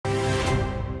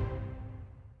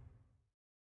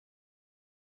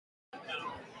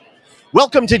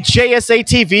Welcome to JSA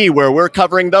TV, where we're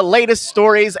covering the latest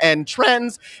stories and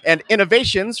trends and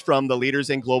innovations from the leaders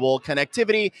in global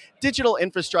connectivity, digital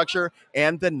infrastructure,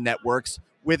 and the networks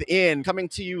within. Coming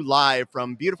to you live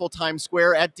from beautiful Times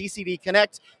Square at DCD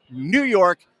Connect New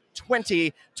York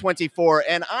 2024.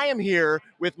 And I am here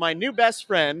with my new best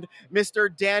friend,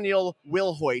 Mr. Daniel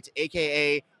Wilhoit,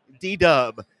 aka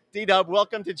D-Dub. D-Dub,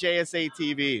 welcome to JSA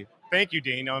TV. Thank you,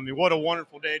 Dean. I mean, what a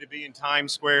wonderful day to be in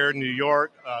Times Square, New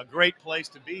York. Great place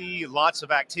to be, lots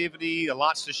of activity,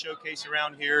 lots to showcase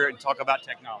around here and talk about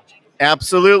technology.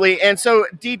 Absolutely. And so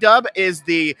D-Dub is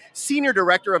the Senior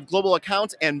Director of Global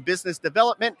Accounts and Business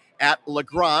Development at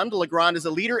Legrand. Legrand is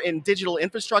a leader in digital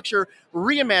infrastructure,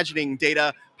 reimagining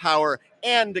data, power,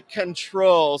 and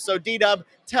control. So D-Dub,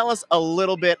 tell us a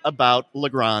little bit about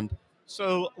Legrand.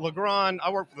 So Legrand,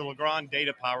 I work for the Legrand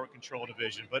Data Power Control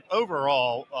Division, but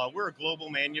overall, we're a global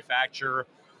manufacturer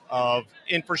of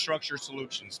infrastructure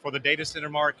solutions for the data center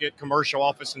market, commercial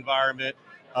office environment,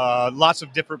 lots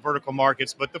of different vertical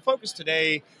markets. But the focus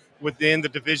today within the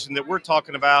division that we're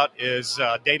talking about is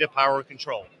data power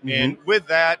control. Mm-hmm. And with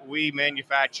that, we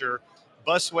manufacture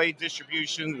busway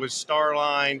distribution with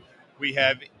Starline. We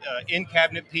have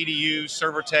in-cabinet PDUs,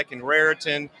 ServerTech and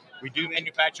Raritan. We do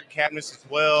manufacture cabinets as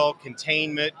well,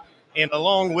 containment, and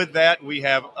along with that, we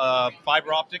have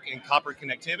fiber optic and copper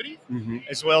connectivity,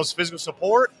 as well as physical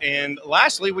support. And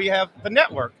lastly, we have the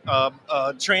network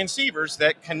transceivers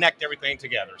that connect everything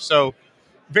together. So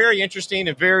very interesting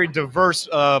and very diverse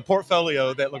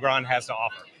portfolio that Legrand has to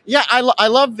offer. Yeah, I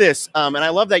love this, and I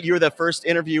love that you're the first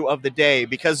interview of the day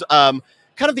because kind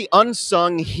of the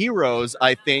unsung heroes,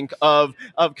 I think, of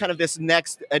kind of this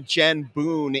next gen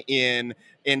boon in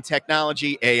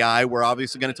technology, AI. We're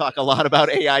obviously going to talk a lot about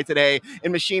AI today,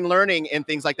 and machine learning and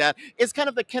things like that. Is kind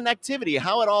of the connectivity,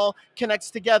 how it all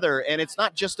connects together. And it's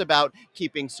not just about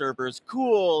keeping servers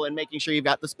cool and making sure you've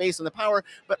got the space and the power,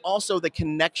 but also the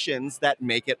connections that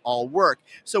make it all work.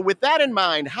 So with that in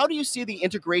mind, how do you see the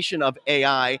integration of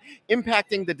AI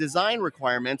impacting the design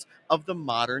requirements of the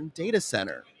modern data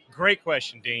center? Great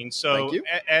question, Dean. So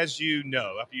as you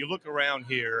know, if you look around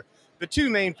here, the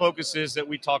two main focuses that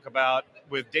we talk about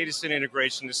with data center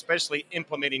integration, especially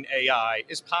implementing AI,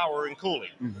 is power and cooling.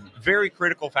 Very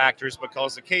critical factors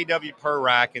because the kW per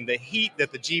rack and the heat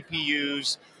that the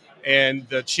GPUs and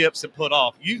the chips have put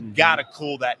off, you've got to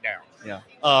cool that down.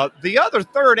 Yeah. The other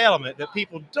third element that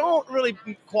people don't really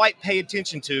quite pay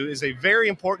attention to is a very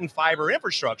important fiber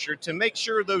infrastructure to make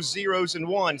sure those zeros and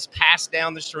ones pass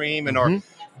down the stream and are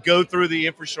go through the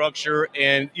infrastructure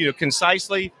and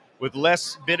concisely with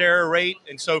less bit error rate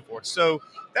and so forth. So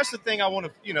that's the thing I want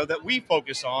to, that we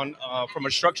focus on from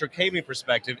a structured cabling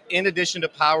perspective, in addition to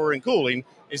power and cooling,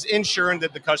 is ensuring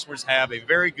that the customers have a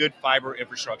very good fiber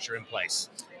infrastructure in place.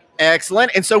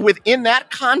 Excellent. And so within that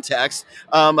context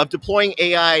of deploying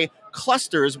AI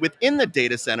clusters within the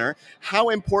data center, how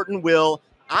important will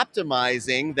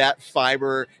optimizing that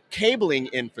fiber cabling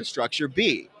infrastructure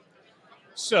be?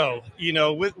 So,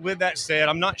 with that said,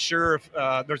 I'm not sure if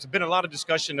there's been a lot of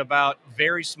discussion about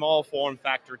very small form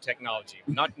factor technology.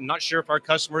 Not sure if our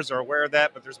customers are aware of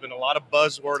that, but there's been a lot of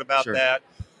buzzword about that.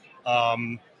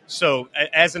 So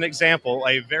as an example,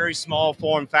 a very small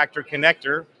form factor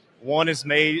connector, one is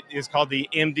called the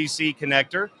MDC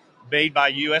connector, made by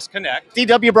US Connect.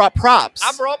 DW brought props.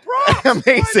 I brought props.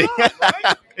 Amazing. Why not,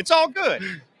 right? It's all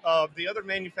good. The other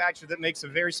manufacturer that makes a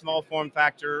very small form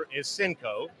factor is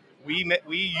Synco.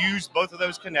 We used both of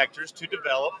those connectors to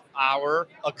develop our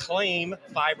Acclaim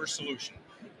fiber solution.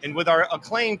 And with our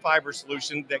Acclaim fiber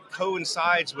solution that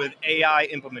coincides with AI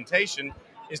implementation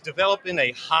is developing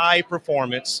a high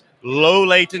performance, low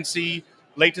latency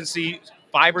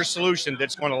fiber solution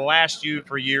that's going to last you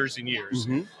for years and years.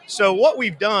 So what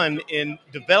we've done in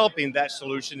developing that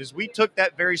solution is we took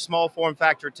that very small form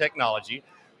factor technology,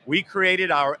 we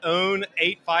created our own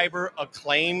 8-fiber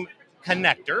Acclaim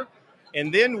connector,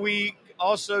 and then we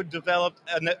also developed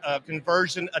a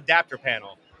conversion adapter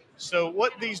panel. So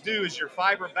what these do is your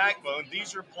fiber backbone,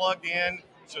 these are plugged in.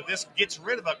 So this gets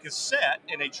rid of a cassette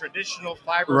in a traditional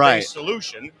fiber-based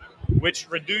solution, which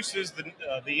reduces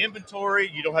the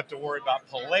inventory. You don't have to worry about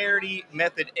polarity,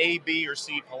 method A, B, or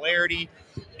C polarity.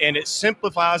 And it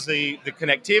simplifies the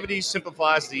connectivity,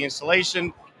 simplifies the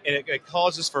installation, and it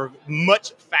causes for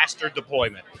much faster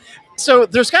deployment. So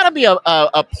there's got to be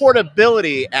a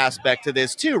portability aspect to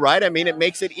this too, right? I mean, it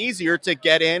makes it easier to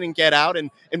get in and get out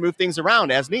and move things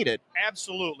around as needed.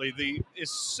 Absolutely.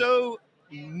 It's so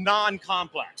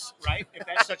non-complex, right? If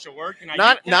that's such a word. Can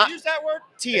I use that word?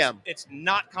 TM. It's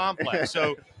not complex.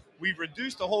 So we've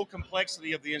reduced the whole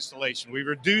complexity of the installation. We've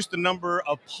reduced the number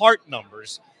of part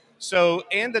numbers. So,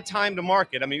 and the time to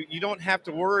market. I mean, you don't have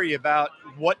to worry about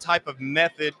what type of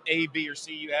method A, B, or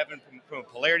C you have from a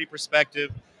polarity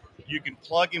perspective. You can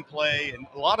plug and play. And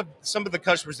some of the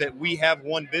customers that we have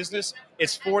won business,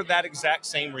 it's for that exact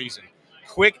same reason.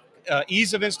 Quick,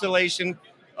 ease of installation,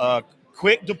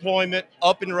 quick deployment,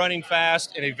 up and running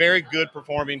fast, and a very good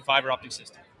performing fiber optic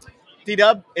system.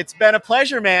 D-Dub, it's been a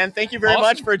pleasure, man. Thank you very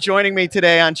much for joining me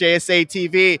today on JSA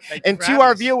TV. And to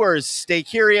our viewers, stay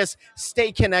curious,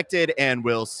 stay connected, and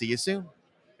we'll see you soon.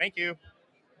 Thank you.